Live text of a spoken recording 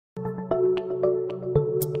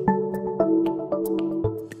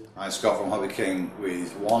Scott from Hobby King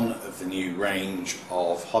with one of the new range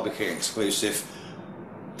of Hobby King exclusive,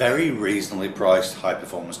 very reasonably priced high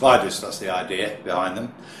performance gliders. That's the idea behind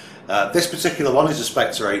them. This particular one is a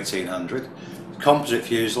Specter 1800, composite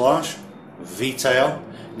fuselage, V-tail.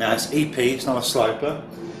 Now it's EP, it's not a sloper.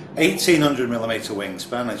 1800mm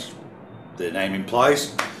wingspan, as the name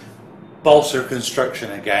implies. Balsa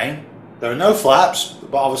construction again. There are no flaps,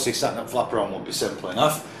 but obviously setting up flapper on would be simple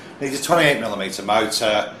enough. Needs a 28mm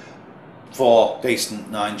motor, 4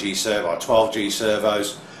 decent 9G servo or 12G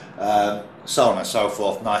servos, so on and so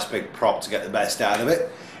forth. Nice big prop to get the best out of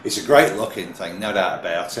it. It's a great looking thing, no doubt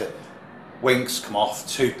about it. Wings come off,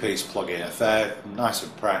 2-piece plug-in affair, nice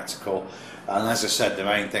and practical. And as I said, the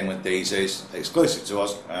main thing with these is exclusive to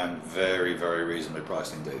us and very, very reasonably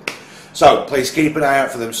priced indeed. So please keep an eye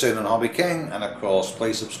out for them soon on Hobby King, and of course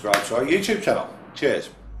please subscribe to our YouTube channel. Cheers.